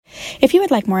If you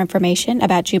would like more information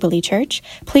about Jubilee Church,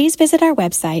 please visit our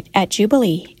website at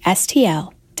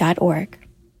jubileestl.org.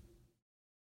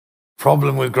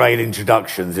 Problem with great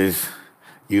introductions is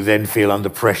you then feel under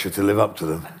pressure to live up to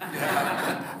them.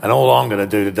 And all I'm going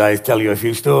to do today is tell you a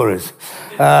few stories.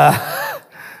 No,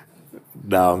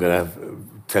 I'm going to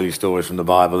tell you stories from the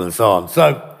Bible and so on.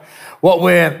 So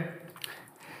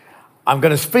I'm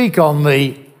going to speak on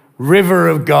the river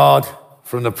of God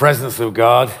from the presence of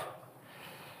God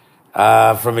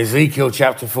from Ezekiel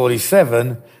chapter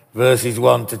 47, verses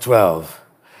 1 to 12.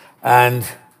 And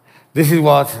this is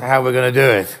how we're going to do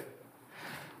it.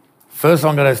 First,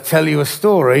 I'm going to tell you a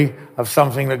story of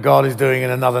something that God is doing in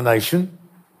another nation.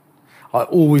 I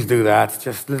always do that,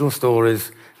 just little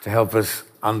stories to help us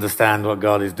understand what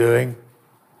God is doing.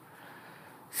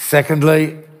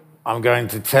 Secondly, I'm going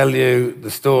to tell you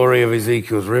the story of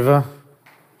Ezekiel's river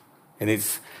in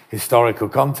its historical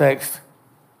context.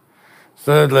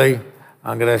 Thirdly,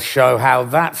 I'm going to show how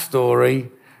that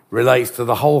story relates to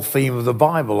the whole theme of the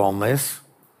Bible on this.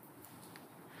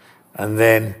 And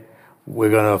then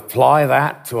we're going to apply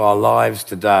that to our lives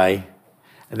today.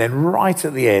 And then right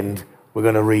at the end, we're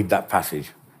going to read that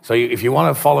passage. So if you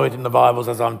want to follow it in the Bibles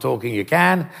as I'm talking, you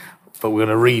can, but we're going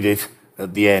to read it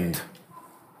at the end.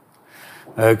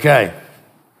 Okay.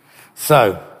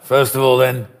 So, first of all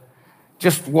then,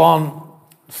 just one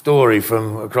story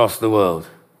from across the world.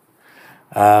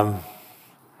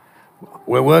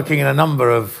 We're working in a number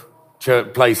of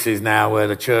church places now where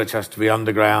the church has to be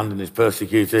underground and is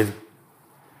persecuted.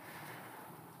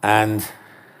 And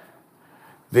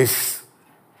this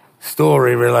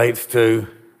story relates to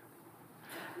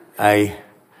a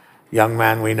young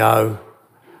man we know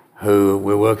who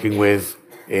we're working with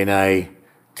in a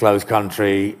closed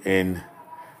country in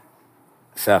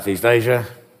Southeast Asia.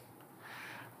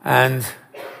 And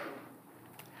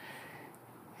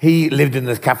he lived in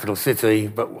the capital city,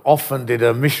 but often did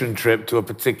a mission trip to a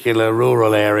particular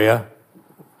rural area.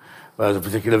 There was a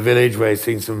particular village where he'd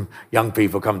seen some young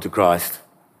people come to Christ.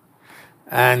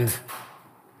 And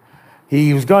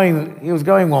he was going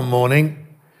one morning,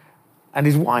 and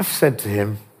his wife said to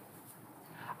him,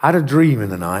 "I had a dream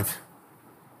in the night,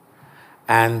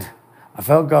 and I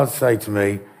felt God say to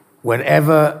me,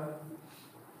 whenever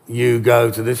you go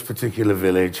to this particular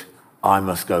village, I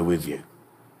must go with you."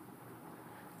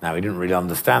 Now, he didn't really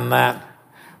understand that,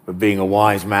 but being a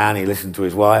wise man, he listened to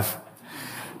his wife,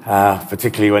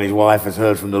 particularly when his wife has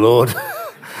heard from the Lord.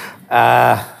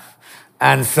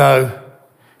 And so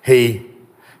he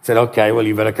said, "Okay, well,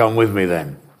 you better come with me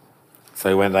then."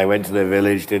 So they went to their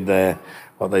village, did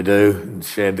what they do, and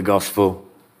shared the gospel.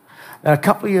 Now, a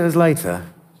couple of years later,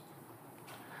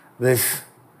 this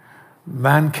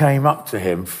man came up to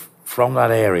him from that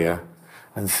area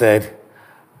and said,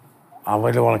 "I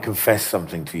really want to confess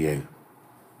something to you.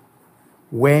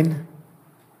 When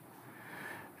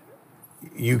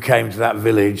you came to that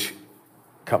village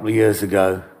a couple of years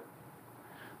ago,"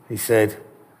 he said,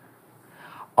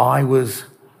 "I was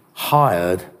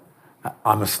hired,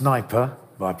 I'm a sniper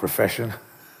by profession,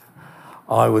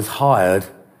 I was hired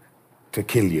to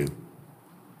kill you.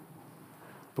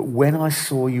 But when I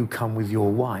saw you come with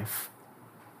your wife,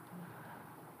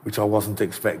 which I wasn't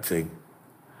expecting,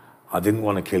 I didn't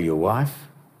want to kill your wife.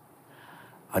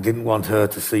 I didn't want her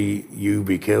to see you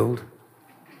be killed.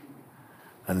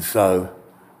 And so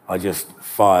I just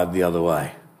fired the other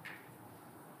way."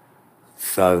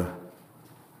 So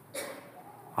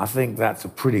I think that's a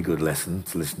pretty good lesson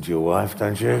to listen to your wife,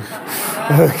 don't you?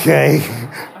 Okay,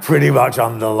 pretty much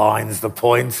underlines the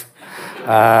point.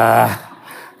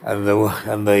 And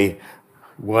the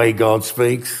way God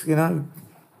speaks, God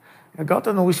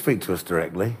doesn't always speak to us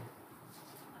directly.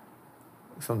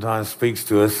 Sometimes speaks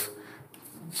to us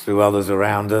through others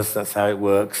around us. That's how it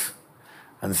works.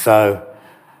 And so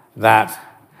that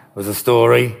was a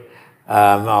story.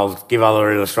 I'll give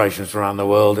other illustrations from around the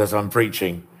world as I'm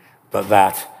preaching, but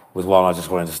that was one I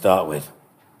just wanted to start with.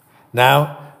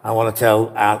 Now, I want to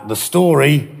tell the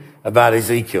story about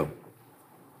Ezekiel.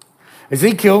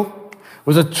 Ezekiel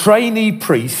was a trainee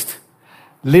priest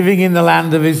living in the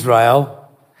land of Israel,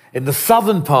 in the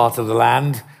southern part of the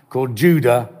land called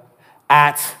Judah,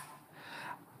 at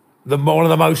one of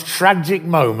the most tragic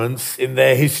moments in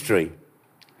their history.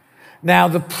 Now,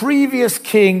 the previous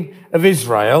king of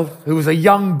Israel, who was a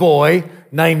young boy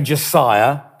named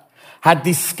Josiah, had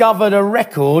discovered a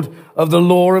record of the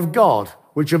law of God,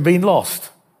 which had been lost.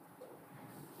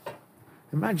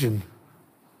 Imagine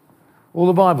all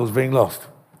the Bibles being lost.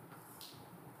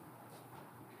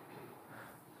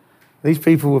 These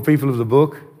people were people of the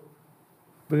book,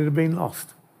 but it had been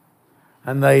lost.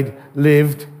 And they'd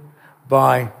lived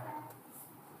by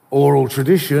oral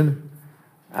tradition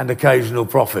and occasional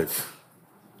prophets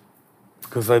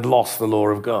because they'd lost the law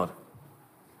of God.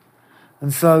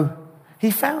 And so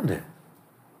he found it.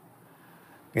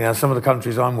 You know, some of the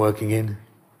countries I'm working in,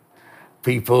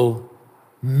 people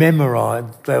memorize,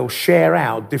 they'll share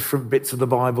out different bits of the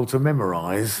Bible to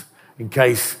memorize in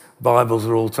case Bibles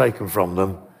are all taken from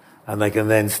them, and they can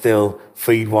then still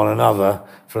feed one another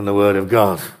from the Word of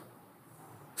God.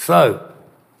 So,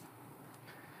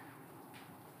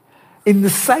 in the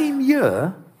same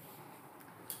year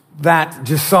that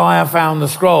Josiah found the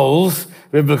scrolls,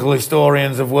 biblical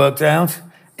historians have worked out,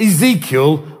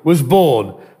 Ezekiel was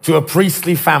born to a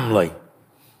priestly family.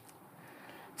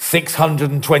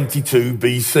 622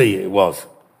 BC it was.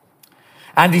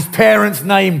 And his parents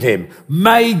named him,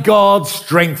 "May God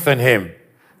strengthen him,"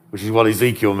 which is what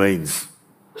Ezekiel means.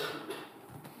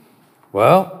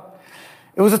 Well,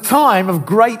 it was a time of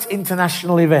great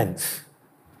international events.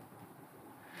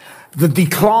 The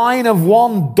decline of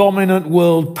one dominant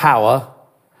world power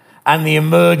and the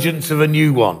emergence of a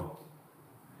new one.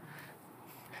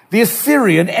 The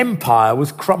Assyrian Empire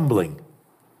was crumbling.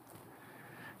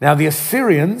 Now the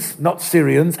Assyrians, not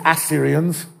Syrians,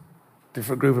 Assyrians,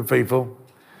 different group of people,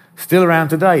 still around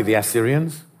today, the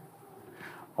Assyrians.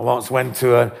 I once went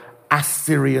to an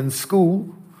Assyrian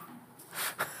school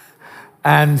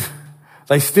and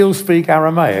they still speak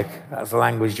Aramaic. That's the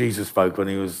language Jesus spoke when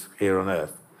he was here on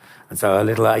earth. And so a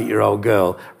little 8-year-old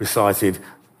girl recited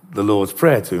the Lord's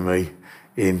Prayer to me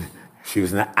she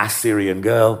was an Assyrian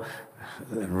girl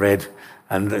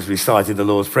and recited the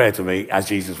Lord's Prayer to me as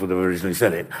Jesus would have originally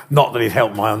said it. Not that it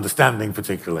helped my understanding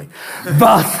particularly.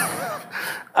 But,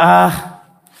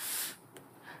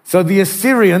 so the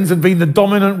Assyrians had been the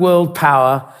dominant world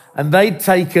power, and they'd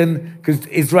taken, because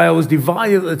Israel was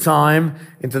divided at the time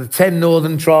into the 10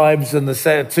 northern tribes and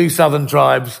the 2 southern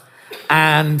tribes,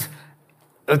 and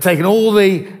they'd taken all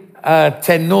the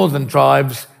 10 northern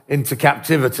tribes into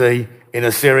captivity in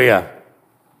Assyria.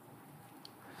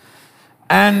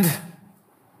 And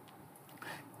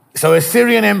so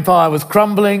Assyrian Empire was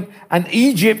crumbling, and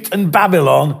Egypt and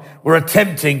Babylon were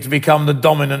attempting to become the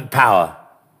dominant power.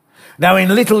 Now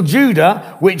in Little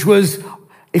Judah, which was,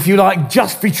 if you like,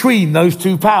 just between those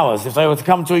two powers, if they were to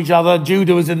come to each other,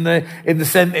 Judah was in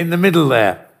the middle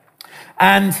there.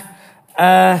 And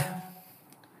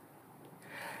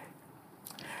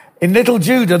in Little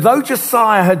Judah, though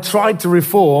Josiah had tried to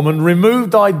reform and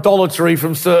removed idolatry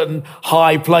from certain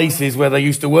high places where they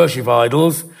used to worship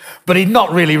idols, but he'd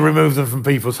not really removed them from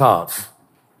people's hearts.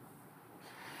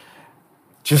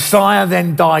 Josiah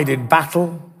then died in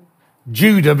battle.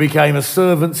 Judah became a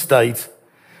servant state,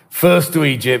 first to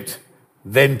Egypt,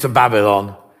 then to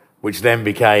Babylon, which then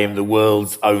became the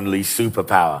world's only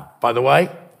superpower. By the way,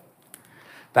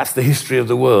 that's the history of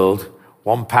the world.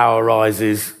 One power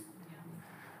rises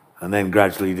and then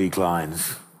gradually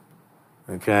declines.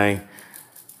 Okay?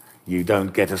 You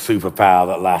don't get a superpower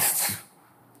that lasts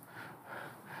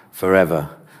forever.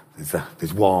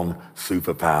 There's one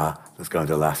superpower that's going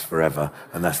to last forever,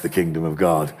 and that's the kingdom of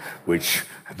God, which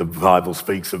the Bible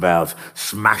speaks about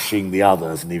smashing the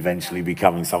others and eventually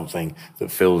becoming something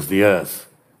that fills the earth.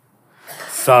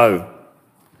 So,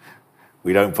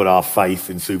 we don't put our faith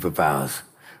in superpowers.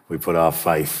 We put our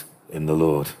faith in the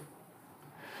Lord.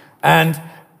 And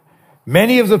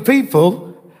many of the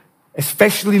people,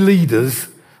 especially leaders,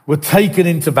 were taken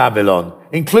into Babylon,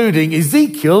 including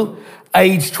Ezekiel,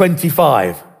 age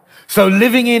 25. So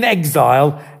living in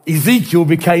exile, Ezekiel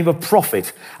became a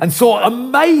prophet and saw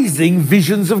amazing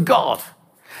visions of God.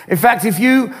 In fact, if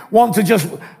you want to just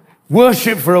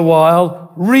worship for a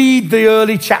while, read the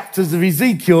early chapters of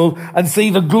Ezekiel and see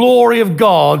the glory of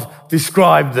God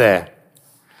described there.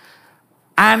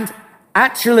 And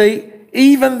actually,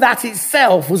 even that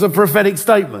itself was a prophetic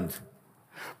statement,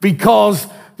 because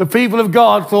the people of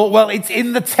God thought, well, it's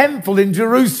in the temple in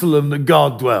Jerusalem that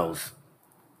God dwells.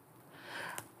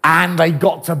 And they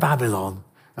got to Babylon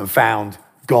and found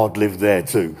God lived there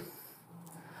too.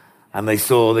 And they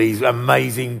saw these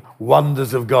amazing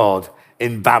wonders of God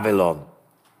in Babylon.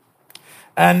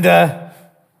 And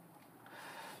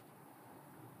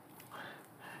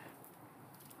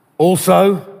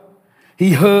also,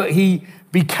 he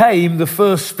became the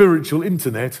first spiritual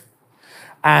internet,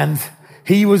 and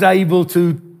he was able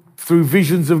to, through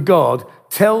visions of God,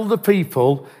 tell the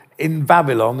people in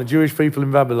Babylon, the Jewish people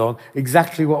in Babylon,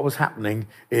 exactly what was happening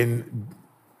in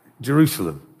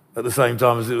Jerusalem at the same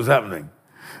time as it was happening.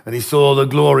 And he saw the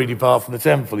glory depart from the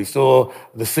temple. He saw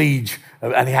the siege,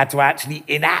 and he had to actually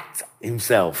enact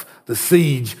himself the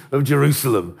siege of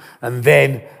Jerusalem, and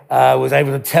then was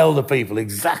able to tell the people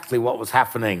exactly what was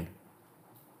happening.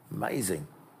 Amazing.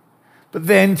 But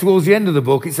then, towards the end of the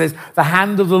book, it says, the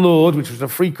hand of the Lord, which was a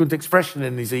frequent expression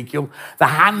in Ezekiel, the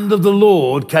hand of the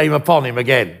Lord came upon him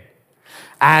again.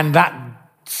 And that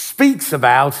speaks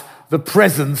about the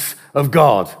presence of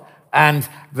God. And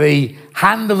the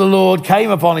hand of the Lord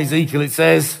came upon Ezekiel, it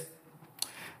says,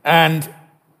 and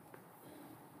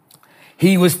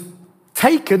he was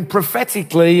taken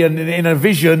prophetically and in a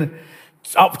vision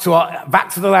back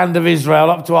to the land of Israel,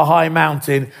 up to a high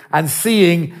mountain, and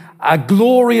seeing a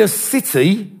glorious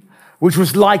city, which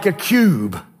was like a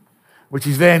cube, which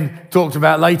is then talked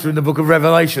about later in the book of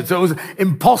Revelation. So it was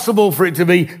impossible for it to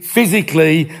be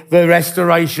physically the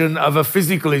restoration of a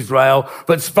physical Israel,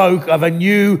 but spoke of a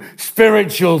new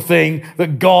spiritual thing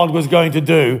that God was going to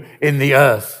do in the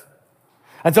earth.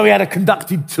 And so he had a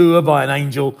conducted tour by an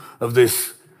angel of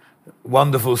this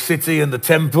wonderful city and the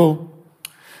temple.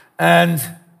 And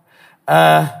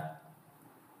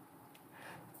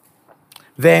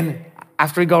then,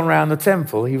 after he'd gone around the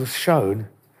temple, he was shown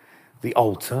the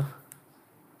altar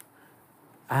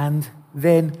and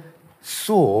then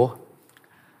saw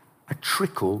a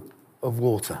trickle of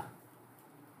water.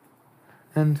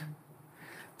 And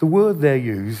the word there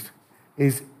used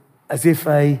is as if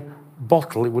a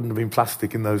bottle, it wouldn't have been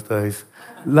plastic in those days,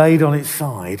 laid on its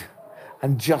side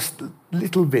and just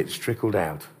little bits trickled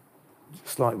out,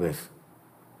 just like this.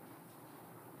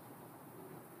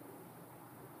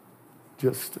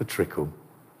 Just a trickle.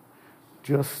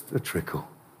 Just a trickle.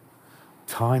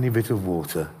 Tiny bit of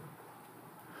water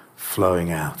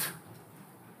flowing out.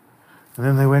 And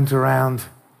then they went around.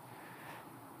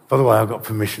 By the way, I got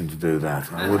permission to do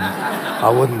that. I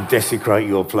wouldn't desecrate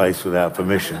your place without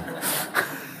permission.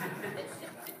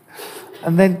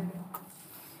 And then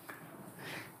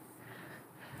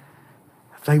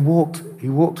he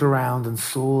walked around and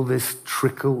saw this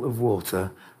trickle of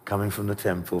water coming from the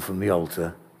temple, from the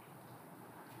altar.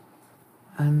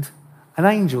 And an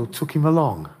angel took him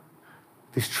along,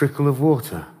 this trickle of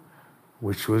water,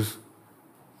 which was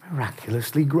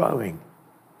miraculously growing.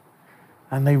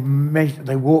 And they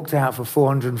walked out for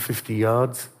 450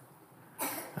 yards.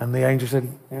 And the angel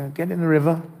said, get in the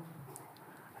river.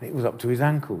 And it was up to his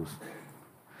ankles.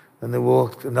 Then they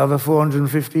walked another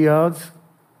 450 yards.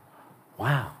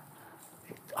 Wow,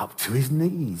 up to his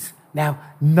knees. Now,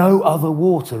 no other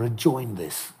water had joined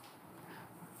this.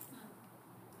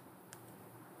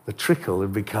 The trickle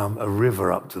had become a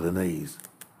river up to the knees.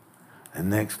 And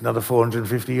next, another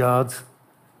 450 yards,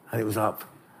 and it was up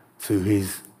to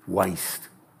his waist.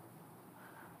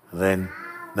 And then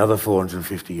another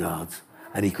 450 yards,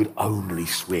 and he could only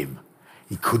swim.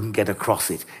 He couldn't get across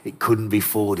it. It couldn't be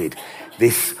forded.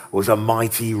 This was a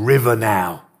mighty river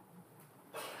now.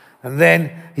 And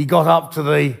then he got up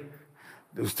to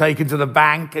was taken to the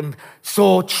bank and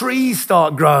saw trees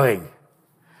start growing.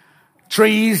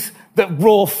 Trees that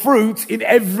bore fruit in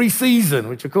every season,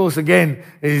 which of course again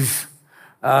is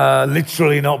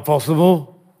literally not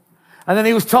possible. And then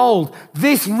he was told,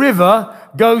 this river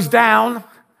goes down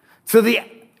to the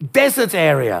desert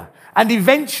area and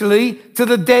eventually to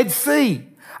the Dead Sea.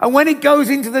 And when it goes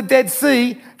into the Dead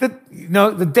Sea,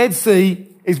 the Dead Sea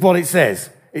is what it says.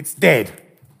 It's dead.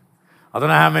 I don't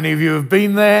know how many of you have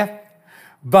been there,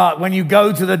 but when you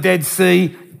go to the Dead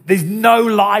Sea, there's no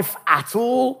life at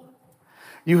all.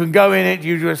 You can go in it,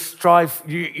 you just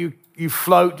you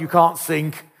float, you can't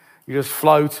sink, you just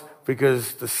float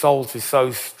because the salt is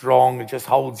so strong, it just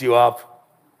holds you up.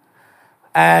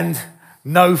 And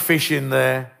no fish in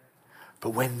there.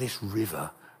 But when this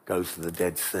river goes to the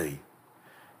Dead Sea,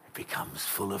 it becomes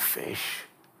full of fish.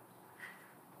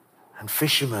 And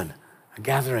fishermen are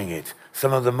gathering it.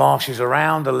 Some of the marshes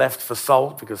around are left for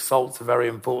salt because salt's a very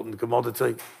important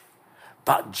commodity.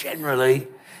 But generally,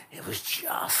 it was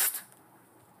just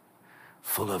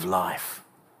full of life.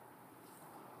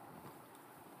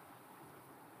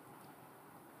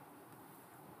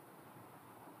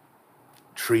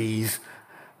 Trees,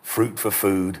 fruit for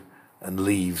food, and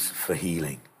leaves for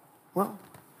healing. Well,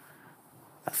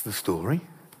 that's the story.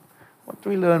 What do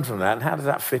we learn from that, and how does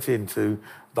that fit into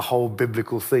the whole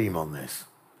biblical theme on this?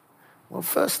 Well,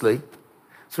 firstly,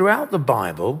 throughout the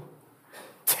Bible,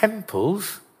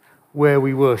 temples where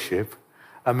we worship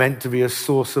are meant to be a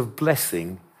source of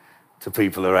blessing to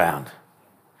people around.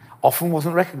 Often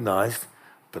wasn't recognized,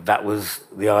 but that was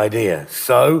the idea.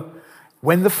 So,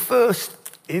 in the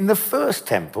first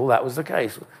temple, that was the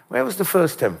case. Where was the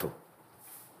first temple?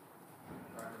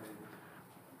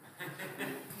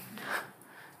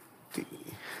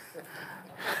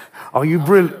 Oh, you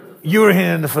brilliant. You were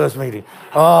here in the first meeting.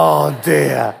 Oh,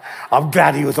 dear. I'm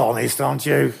glad he was honest, aren't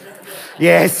you?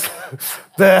 Yes.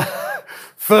 The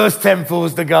first temple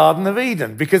was the Garden of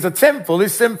Eden, because a temple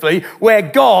is simply where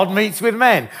God meets with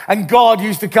men. And God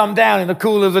used to come down in the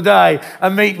cool of the day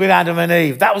and meet with Adam and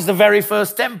Eve. That was the very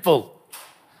first temple.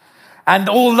 And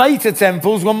all later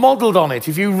temples were modeled on it.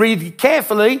 If you read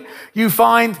carefully, you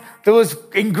find there was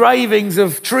engravings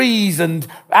of trees and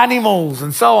animals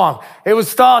and so on. It was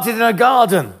started in a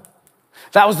garden.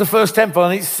 That was the first temple.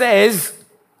 And it says,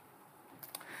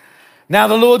 now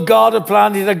the Lord God had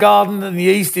planted a garden in the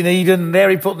east in Eden, and there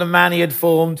he put the man he had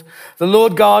formed. The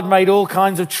Lord God made all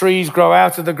kinds of trees grow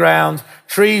out of the ground,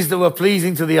 trees that were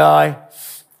pleasing to the eye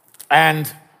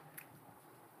and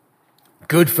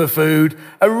good for food.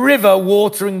 A river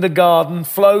watering the garden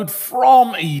flowed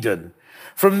from Eden.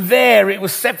 From there it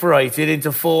was separated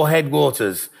into 4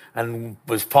 headwaters, and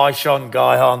was Pishon,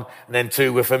 Gihon, and then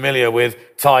 2 we're familiar with,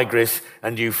 Tigris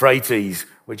and Euphrates,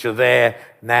 which are there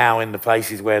now in the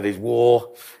places where there's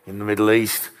war in the Middle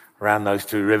East, around those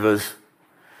 2 rivers.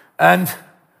 And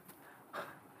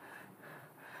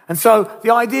so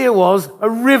the idea was a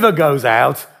river goes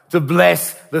out to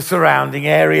bless the surrounding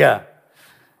area.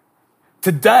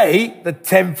 Today, the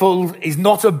temple is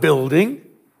not a building,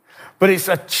 but it's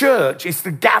a church. It's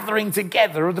the gathering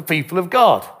together of the people of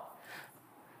God.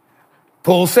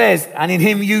 Paul says, and in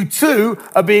him you too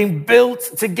are being built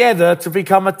together to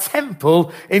become a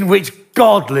temple in which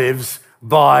God lives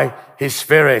by his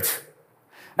Spirit.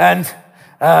 And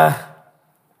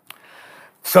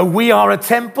so we are a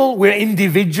temple. We're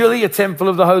individually a temple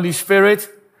of the Holy Spirit.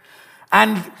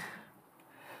 And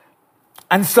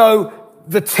so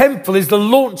the temple is the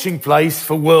launching place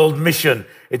for world mission.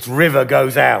 Its river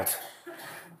goes out.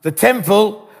 The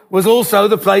temple was also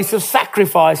the place of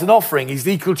sacrifice and offering.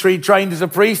 Ezekiel trained as a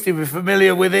priest, he was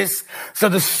familiar with this. So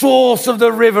the source of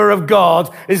the river of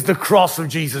God is the cross of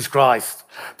Jesus Christ.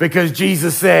 Because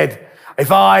Jesus said,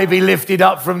 if I be lifted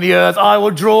up from the earth, I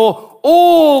will draw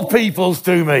all peoples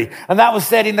to me. And that was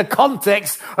said in the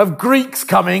context of Greeks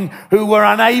coming who were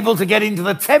unable to get into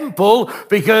the temple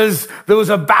because there was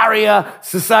a barrier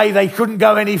to say they couldn't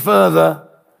go any further.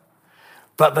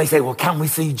 But they said, well, can we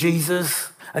see Jesus?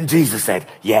 And Jesus said,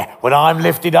 yeah, when I'm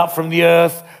lifted up from the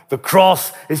earth, the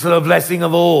cross is for the blessing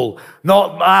of all,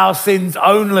 not our sins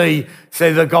only,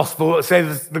 say the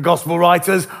gospel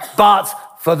writers, but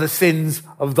for the sins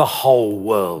of the whole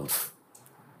world.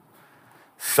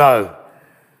 So,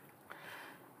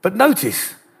 but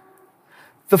notice,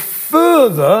 the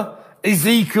further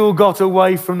Ezekiel got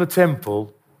away from the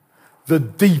temple, the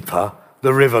deeper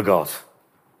the river got.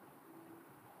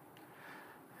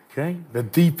 Okay? The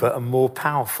deeper and more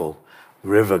powerful the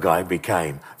river guy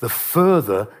became, the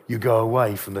further you go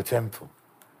away from the temple.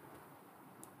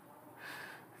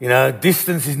 You know,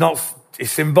 distance is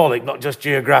symbolic, not just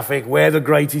geographic, where the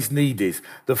greatest need is.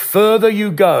 The further you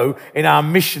go in our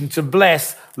mission to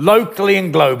bless locally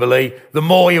and globally, the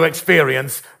more you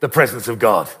experience the presence of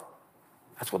God.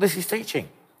 That's what this is teaching.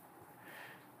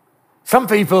 Some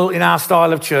people in our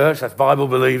style of church, that's Bible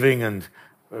believing and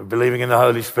believing in the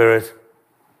Holy Spirit,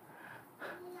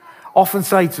 often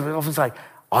say,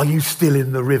 are you still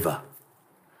in the river?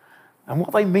 And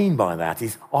what they mean by that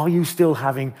is, are you still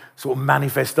having sort of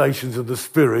manifestations of the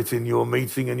Spirit in your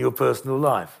meeting and your personal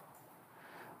life?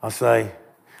 I say,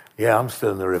 yeah, I'm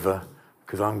still in the river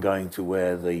because I'm going to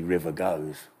where the river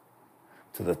goes,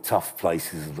 to the tough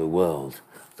places of the world.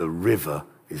 The river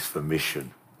is for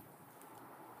mission.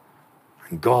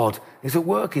 And God is at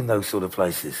work in those sort of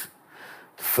places.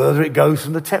 The further it goes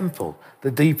from the temple,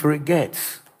 the deeper it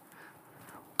gets.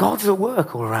 God's at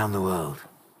work all around the world.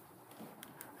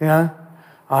 You know,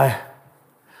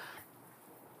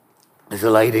 there's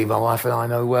a lady my wife and I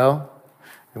know well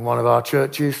in one of our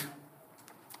churches.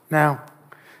 Now,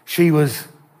 she was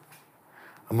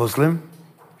a Muslim.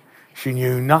 She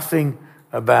knew nothing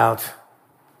about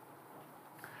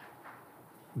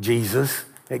Jesus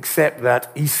except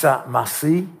that Isa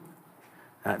Masih,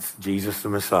 that's Jesus the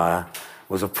Messiah,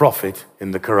 was a prophet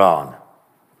in the Quran.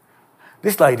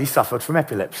 This lady suffered from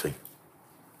epilepsy.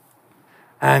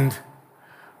 And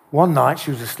one night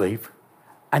she was asleep,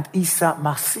 and Isa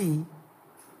Masih,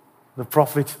 the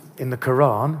prophet in the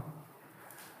Quran,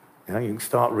 you know, you can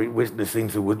start witnessing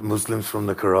to Muslims from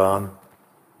the Quran.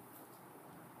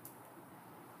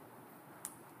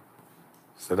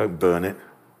 So don't burn it.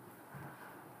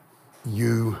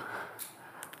 You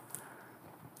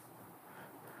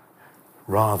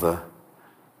rather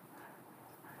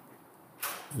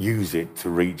use it to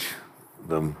reach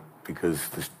them, because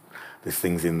there's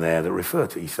things in there that refer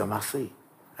to Isa Masih.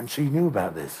 And she knew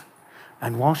about this.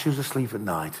 And while she was asleep at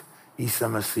night, Isa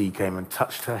Masih came and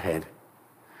touched her head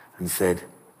and said,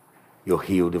 "You're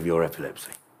healed of your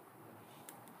epilepsy."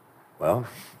 Well,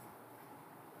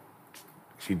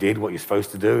 She did what you're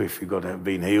supposed to do if you've got to have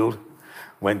been healed.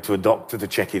 Went to a doctor to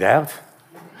check it out.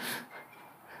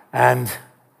 And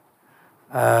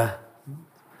the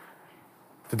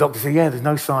doctor said, yeah, there's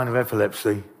no sign of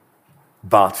epilepsy,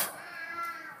 but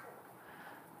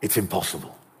it's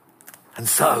impossible. And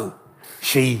so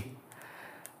she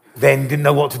then didn't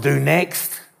know what to do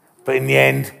next, but in the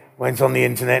end went on the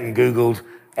internet and Googled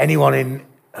anyone in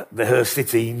her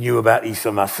city knew about Isa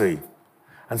Masih.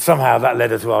 And somehow that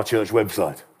led her to our church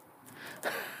website.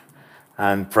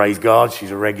 And praise God,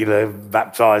 she's a regular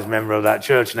baptized member of that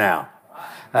church now.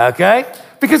 Okay?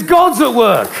 Because God's at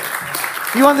work.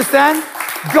 You understand?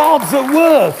 God's at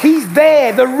work. He's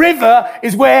there. The river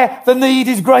is where the need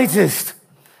is greatest.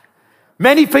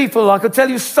 Many people, I could tell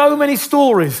you so many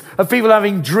stories of people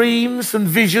having dreams and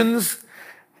visions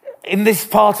in this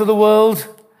part of the world.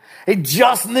 It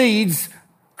just needs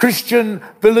Christian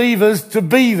believers to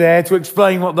be there to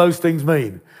explain what those things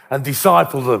mean and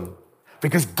disciple them.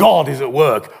 Because God is at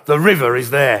work. The river is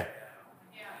there.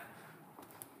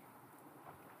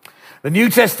 The New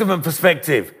Testament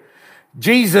perspective.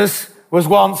 Jesus was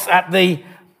once at the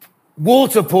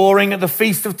water pouring at the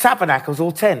Feast of Tabernacles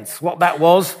or tents. What that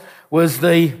was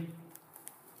they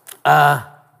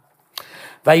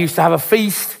used to have a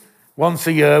feast once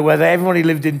a year where everybody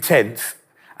lived in tents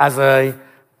as a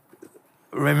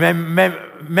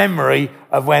memory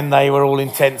of when they were all in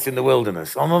tents in the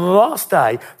wilderness. On the last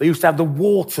day, they used to have the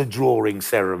water drawing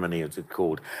ceremony, as it's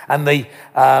called. And the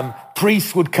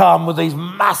priests would come with these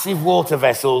massive water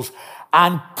vessels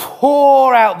and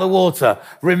pour out the water,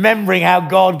 remembering how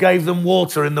God gave them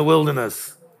water in the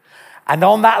wilderness. And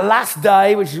on that last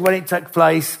day, which is when it took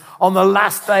place, on the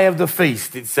last day of the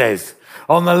feast, it says,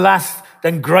 on the last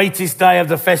and greatest day of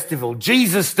the festival,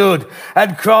 Jesus stood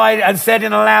and cried and said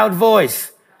in a loud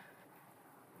voice,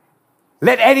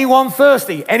 let anyone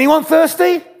thirsty,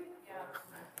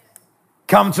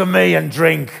 come to me and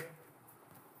drink.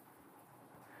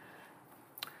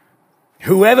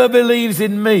 Whoever believes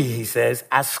in me, he says,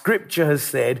 as scripture has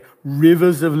said,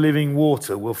 rivers of living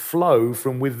water will flow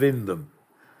from within them.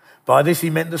 By this he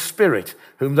meant the Spirit,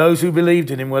 whom those who believed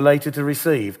in him were later to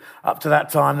receive. Up to that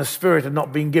time, the Spirit had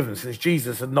not been given, since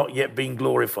Jesus had not yet been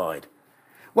glorified.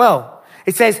 Well,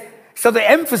 it says, so the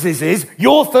emphasis is,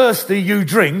 you're thirsty, you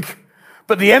drink,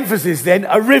 but the emphasis then,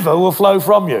 a river will flow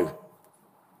from you.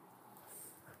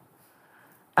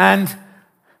 And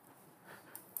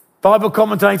Bible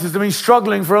commentators have been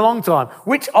struggling for a long time.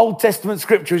 Which Old Testament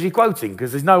scripture is he quoting?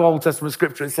 Because there's no Old Testament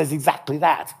scripture that says exactly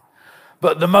that.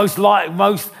 But the most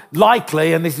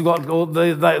likely, and this is what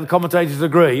the commentators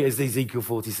agree, is Ezekiel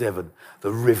 47,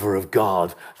 the river of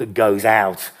God that goes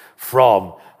out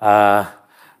from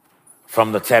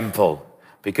the temple,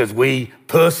 because we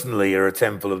personally are a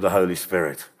temple of the Holy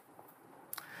Spirit.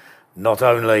 Not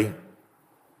only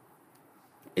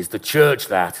is the church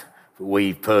that, but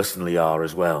we personally are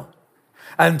as well.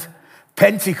 And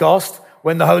Pentecost,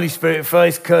 when the Holy Spirit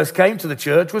first came to the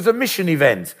church, was a mission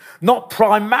event, not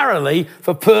primarily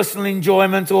for personal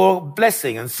enjoyment or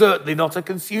blessing, and certainly not a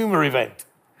consumer event.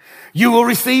 You will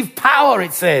receive power,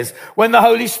 it says, when the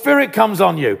Holy Spirit comes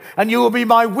on you, and you will be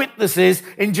my witnesses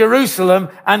in Jerusalem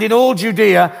and in all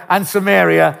Judea and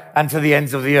Samaria and to the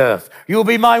ends of the earth. You will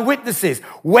be my witnesses.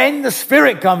 When the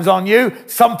Spirit comes on you,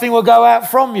 something will go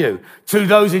out from you. To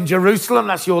those in Jerusalem,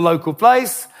 that's your local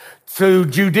place. To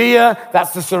Judea,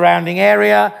 that's the surrounding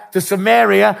area. To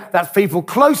Samaria, that's people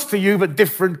close to you but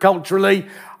different culturally.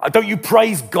 Don't you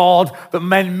praise God that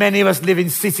many of us live in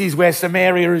cities where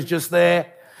Samaria is just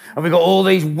there? And we've got all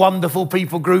these wonderful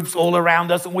people groups all around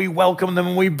us, and we welcome them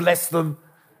and we bless them.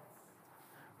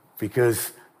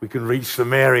 Because we can reach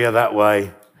Samaria that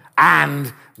way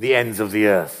and the ends of the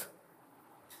earth.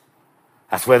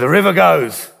 That's where the river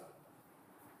goes.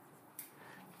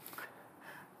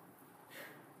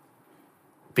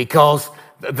 Because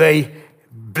the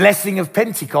blessing of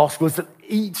Pentecost was that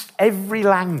every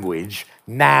language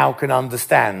now can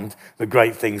understand the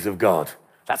great things of God.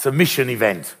 That's a mission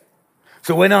event.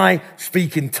 So when I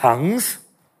speak in tongues,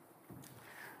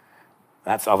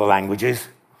 that's other languages,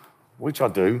 which I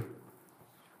do.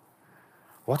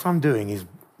 What I'm doing is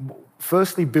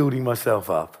firstly building myself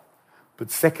up,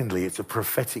 but secondly, it's a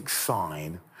prophetic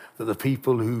sign that the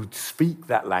people who speak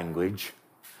that language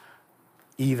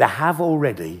either have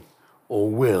already or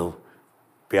will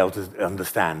be able to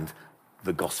understand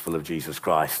the gospel of Jesus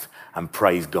Christ and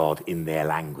praise God in their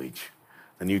language.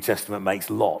 The New Testament makes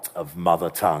a lot of mother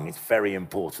tongue. It's very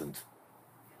important.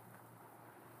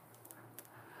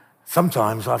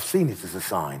 Sometimes I've seen it as a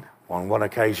sign. On one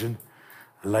occasion,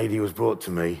 a lady was brought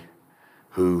to me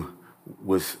who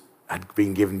had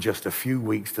been given just a few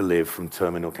weeks to live from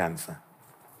terminal cancer.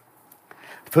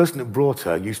 The person that brought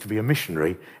her used to be a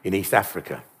missionary in East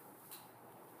Africa,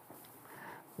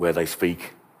 where they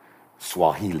speak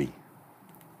Swahili.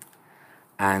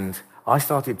 And I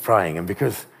started praying, and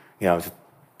because, it was a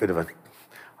bit of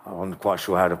I wasn't quite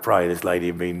sure how to pray. This lady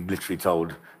had been literally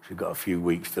told she'd got a few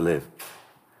weeks to live.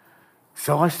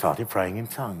 So I started praying in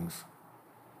tongues.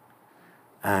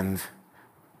 And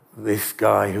this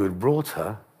guy who had brought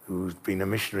her, who's been a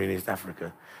missionary in East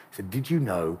Africa, said, "Did you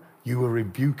know you were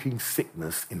rebuking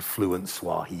sickness in fluent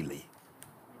Swahili?"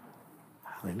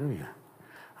 Hallelujah.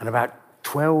 And about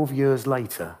 12 years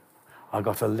later, I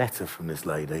got a letter from this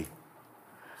lady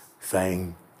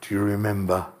saying, "Do you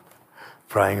remember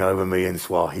praying over me in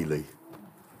Swahili?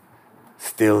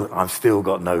 I've still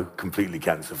got no completely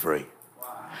cancer-free."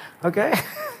 Okay?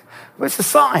 Well, it's a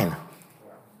sign.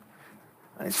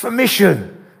 It's for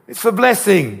mission. It's for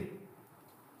blessing.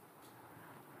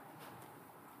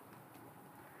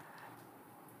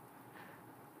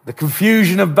 The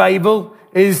confusion of Babel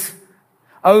is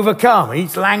overcome.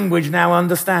 Each language now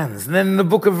understands. And then in the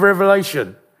book of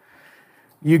Revelation,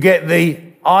 you get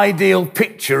the ideal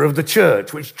picture of the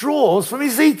church, which draws from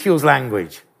Ezekiel's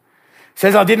language. It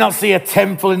says, "I did not see a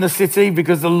temple in the city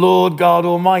because the Lord God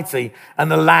Almighty and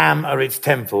the Lamb are its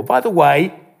temple." By the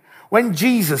way, when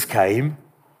Jesus came,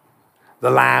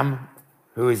 the Lamb,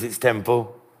 who is its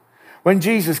temple, when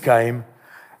Jesus came,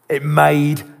 it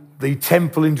made the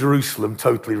temple in Jerusalem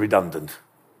totally redundant.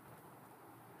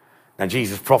 Now,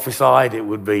 Jesus prophesied it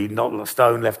would be not a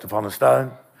stone left upon a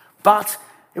stone, but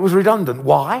it was redundant.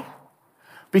 Why?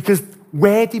 Because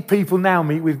where did people now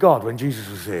meet with God when Jesus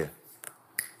was here?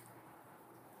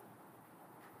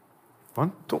 Come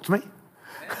on, talk to me.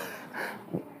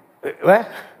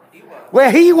 Where?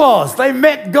 Where he was. They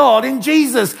met God in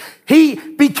Jesus. He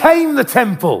became the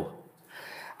temple.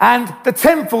 And the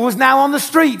temple was now on the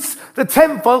streets. The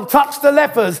temple touched the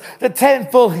lepers. The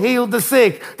temple healed the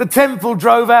sick. The temple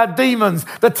drove out demons.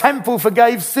 The temple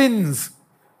forgave sins.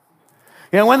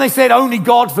 When they said only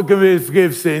God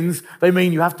forgives sins, they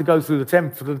mean you have to go through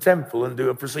the temple and do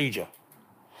a procedure.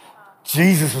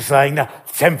 Jesus was saying, no,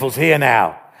 the temple's here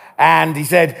now. And he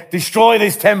said, destroy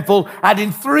this temple, and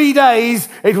in 3 days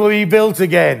it will be built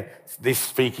again. This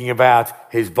speaking about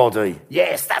his body.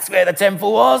 Yes, that's where the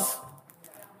temple was.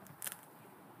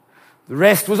 The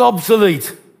rest was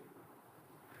obsolete.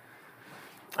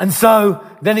 And so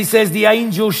then he says, the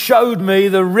angel showed me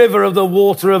the river of the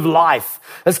water of life,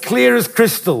 as clear as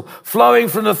crystal, flowing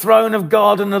from the throne of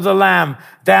God and of the Lamb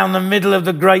down the middle of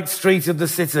the great street of the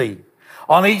city.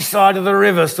 On each side of the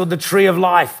river stood the tree of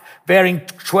life, bearing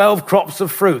 12 crops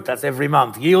of fruit, that's every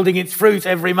month, yielding its fruit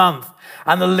every month.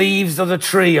 And the leaves of the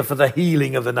tree are for the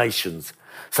healing of the nations.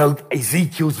 So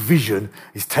Ezekiel's vision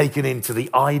is taken into the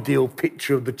ideal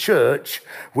picture of the church,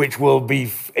 which will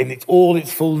be in all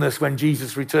its fullness when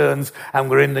Jesus returns and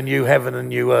we're in the new heaven and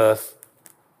new earth.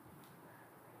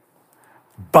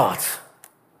 But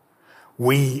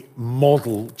we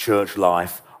model church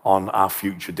life on our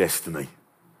future destiny.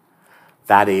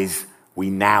 That is,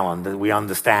 we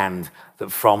understand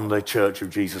that from the church of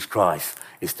Jesus Christ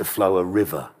is to flow a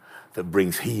river that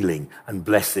brings healing and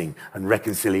blessing and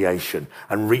reconciliation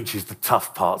and reaches the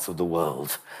tough parts of the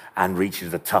world and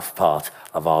reaches the tough part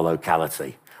of our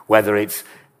locality. Whether it's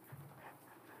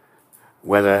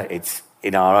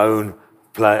in our own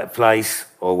place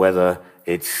or whether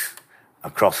it's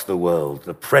across the world,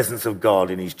 the presence of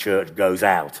God in his church goes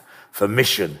out for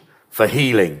mission, for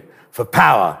healing, for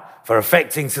power, for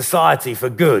affecting society for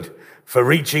good, for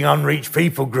reaching unreached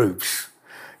people groups.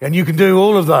 And you can do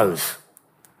all of those.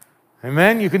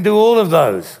 Amen? You can do all of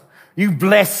those. You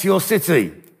bless your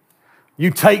city.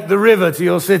 You take the river to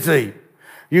your city.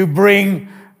 You bring,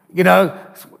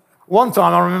 one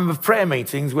time I remember prayer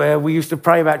meetings where we used to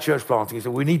pray about church planting. We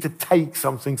said, we need to take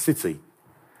something city.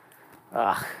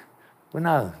 Well,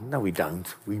 no, we don't.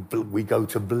 We go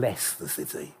to bless the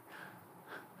city,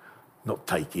 not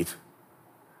take it.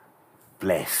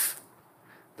 Bless.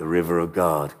 The river of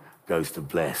God goes to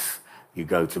bless. You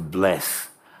go to bless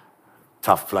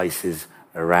tough places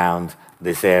around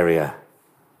this area.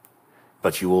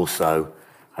 But you also,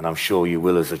 and I'm sure you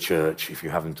will as a church, if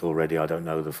you haven't already, I don't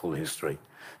know the full history,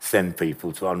 send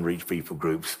people to unreached people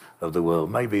groups of the world.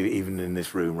 Maybe even in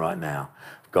this room right now,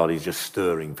 God is just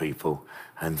stirring people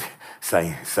and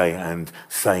saying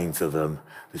to them,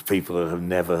 there's people that have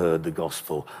never heard the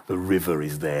gospel. The river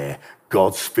is there.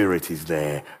 God's Spirit is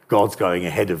there. God's going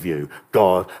ahead of you.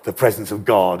 The presence of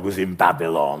God was in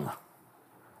Babylon.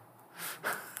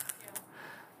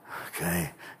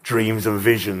 Okay. Dreams and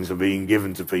visions are being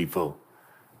given to people.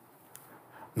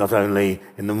 Not only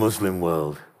in the Muslim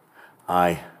world.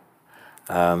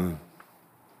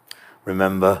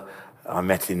 remember I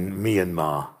met in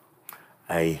Myanmar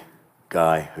a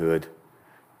guy who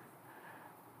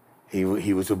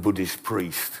he was a Buddhist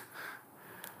priest,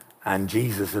 and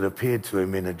Jesus had appeared to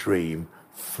him in a dream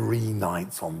 3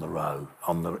 nights in the row,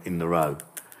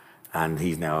 and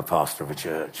he's now a pastor of a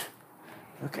church.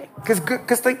 Okay, because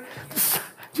do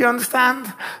you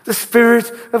understand? The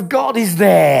Spirit of God is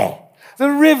there. The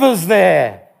river's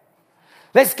there.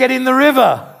 Let's get in the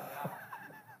river.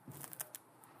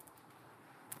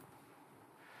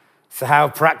 So how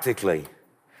practically?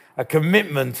 A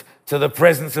commitment to the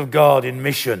presence of God in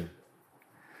mission.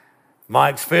 My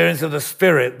experience of the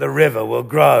Spirit, the river, will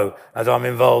grow as I'm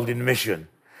involved in mission.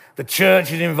 The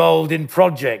church is involved in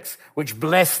projects which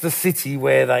bless the city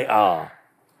where they are.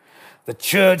 The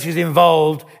church is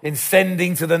involved in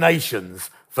sending to the nations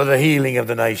for the healing of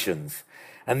the nations.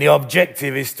 And the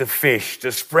objective is to fish,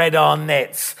 to spread our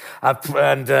nets.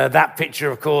 That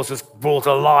picture, of course, was brought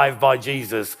alive by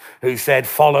Jesus, who said,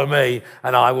 "Follow me,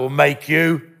 and I will make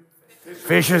you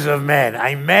fishers of men."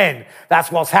 Amen.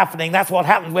 That's what's happening. That's what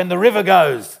happens when the river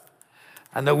goes.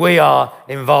 And that we are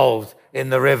involved in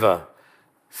the river.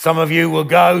 Some of you will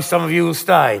go, some of you will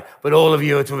stay, but all of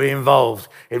you are to be involved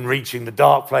in reaching the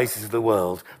dark places of the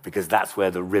world, because that's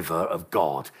where the river of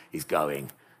God is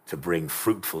going to bring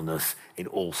fruitfulness in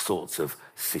all sorts of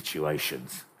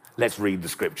situations. Let's read the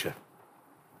scripture.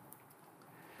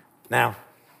 Now,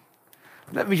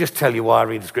 let me just tell you why I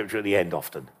read the scripture at the end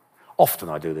often. Often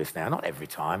I do this now, not every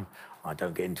time. I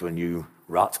don't get into a new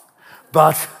rut.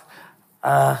 But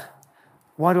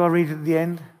why do I read it at the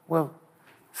end? Well,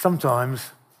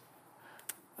 sometimes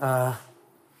I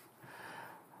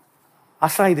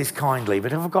say this kindly,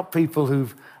 but if I've got people who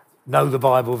know the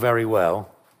Bible very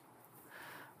well,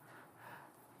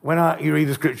 when you read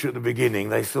the scripture at the beginning,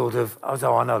 they sort of,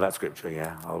 oh, I know that scripture,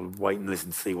 yeah. I'll wait and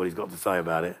listen to see what he's got to say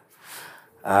about it.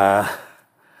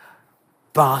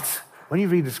 But when you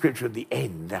read the scripture at the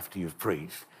end, after you've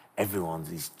preached, everyone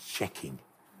is checking.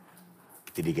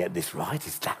 Did he get this right?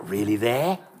 Is that really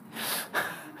there?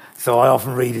 So I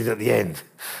often read it at the end.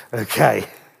 Okay.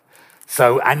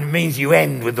 And it means you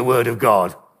end with the word of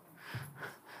God.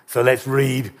 So let's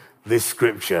read this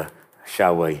scripture,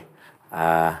 shall we?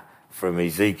 From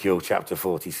Ezekiel chapter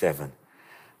 47.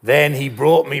 Then he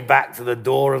brought me back to the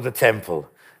door of the temple,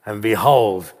 and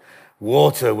behold,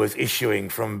 water was issuing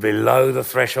from below the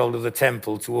threshold of the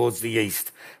temple towards the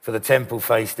east, for the temple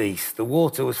faced east. The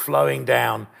water was flowing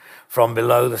down from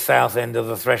below the south end of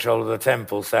the threshold of the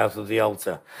temple, south of the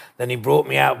altar. Then he brought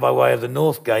me out by way of the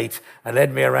north gate and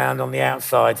led me around on the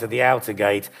outside to the outer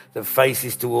gate that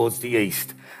faces towards the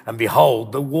east. And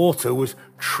behold, the water was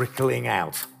trickling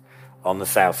out on the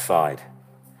south side.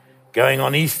 Going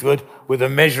on eastward with a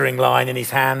measuring line in his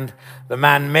hand, the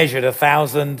man measured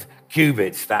 1,000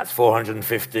 cubits. That's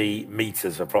 450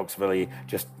 meters approximately,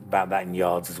 just about that in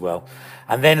yards as well.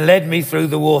 And then led me through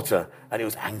the water, and it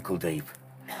was ankle deep.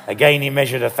 Again he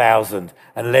measured 1,000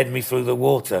 and led me through the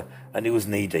water, and it was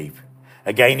knee deep.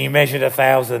 Again he measured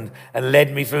 1,000 and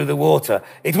led me through the water.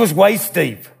 It was waist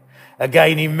deep.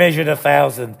 Again he measured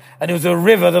 1,000, and it was a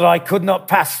river that I could not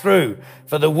pass through,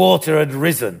 for the water had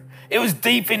risen. It was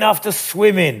deep enough to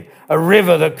swim in, a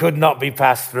river that could not be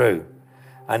passed through.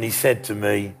 And he said to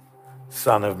me,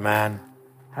 "Son of man,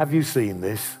 have you seen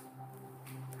this?"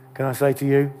 Can I say to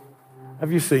you,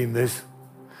 have you seen this?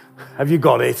 Have you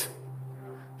got it?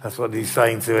 That's what he's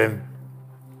saying to him.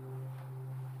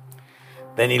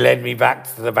 Then he led me back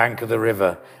to the bank of the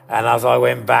river. And as I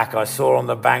went back, I saw on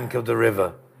the bank of the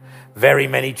river very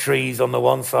many trees on the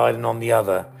one side and on the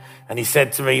other. And he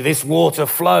said to me, "This water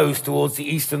flows towards the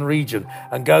eastern region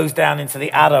and goes down into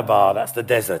the Arabah," that's the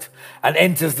desert, "and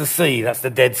enters the sea," that's the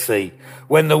Dead Sea.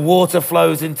 "When the water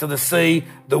flows into the sea,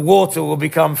 the water will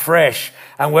become fresh.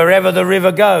 And wherever the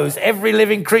river goes, every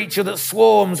living creature that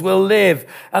swarms will live.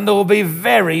 And there will be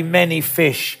very many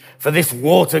fish, for this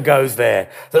water goes there,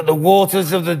 that the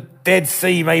waters of the Dead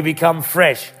Sea may become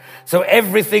fresh. So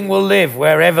everything will live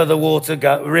wherever the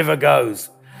river goes.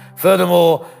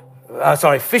 Furthermore,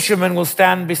 fishermen will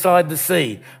stand beside the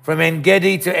sea. From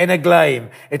En-Gedi to Eneglaim,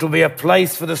 it will be a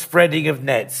place for the spreading of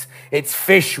nets. Its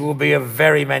fish will be of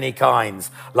very many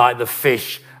kinds, like the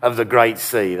fish of the great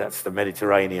sea." That's the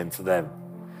Mediterranean to them.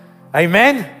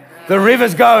 Amen? The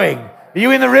river's going. Are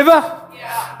you in the river?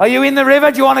 Yeah. Are you in the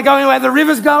river? Do you want to go in where the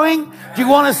river's going? Do you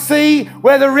want to see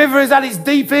where the river is at its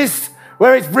deepest?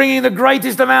 Where it's bringing the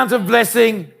greatest amount of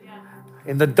blessing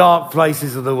in the dark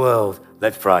places of the world?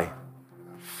 Let's pray.